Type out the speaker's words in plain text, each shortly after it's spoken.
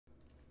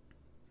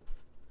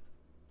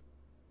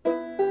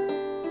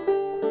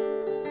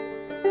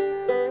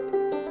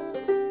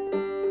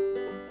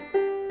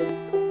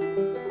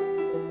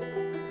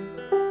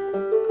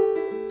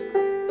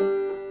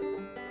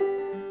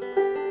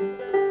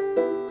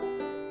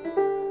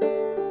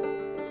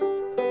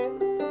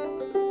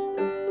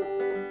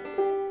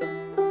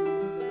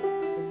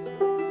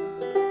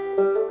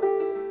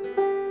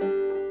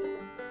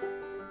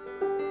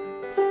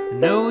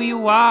though you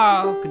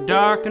walk a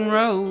darkened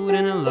road,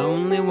 and a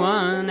lonely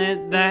one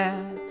at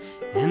that,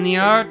 and the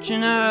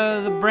arching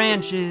of the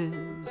branches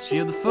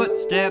shield the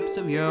footsteps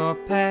of your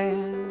path.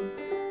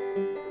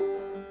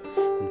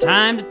 From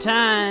time to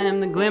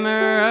time the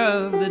glimmer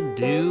of the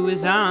dew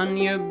is on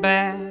your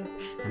back,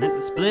 and at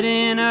the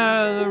splitting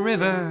of the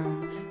river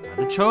are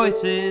the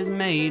choices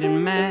made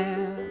and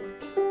mapped.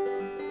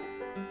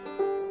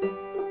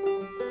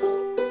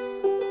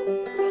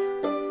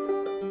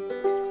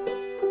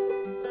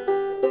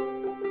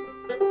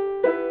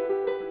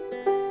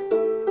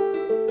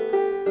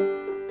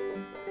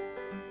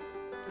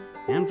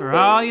 And for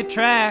all your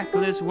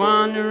trackless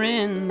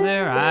wanderings,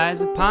 their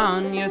eyes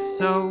upon your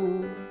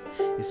soul.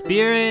 Your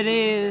spirit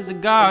is a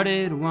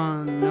guarded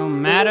one, no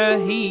matter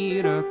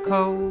heat or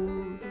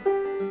cold.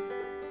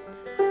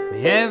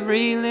 May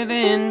every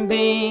living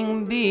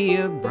being be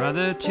a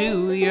brother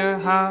to your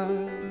heart,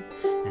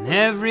 and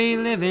every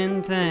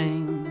living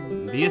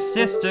thing be a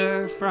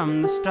sister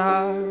from the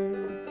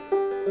start.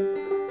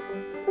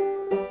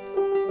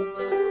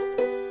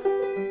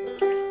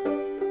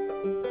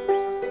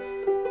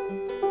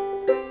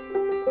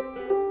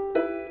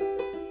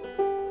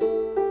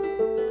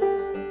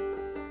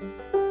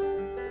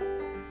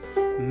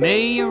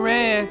 May you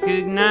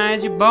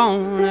recognize your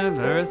bone of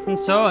earth and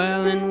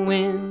soil and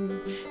wind,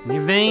 and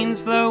your veins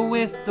flow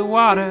with the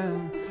water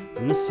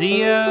from the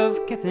sea of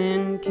kith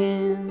and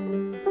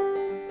kin.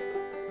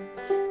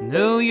 And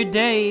though your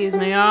days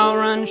may all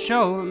run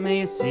short,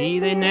 may you see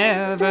they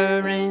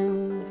never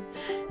end,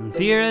 and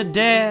fear of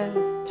death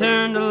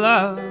turn to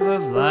love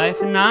of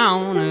life and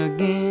on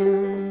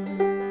again.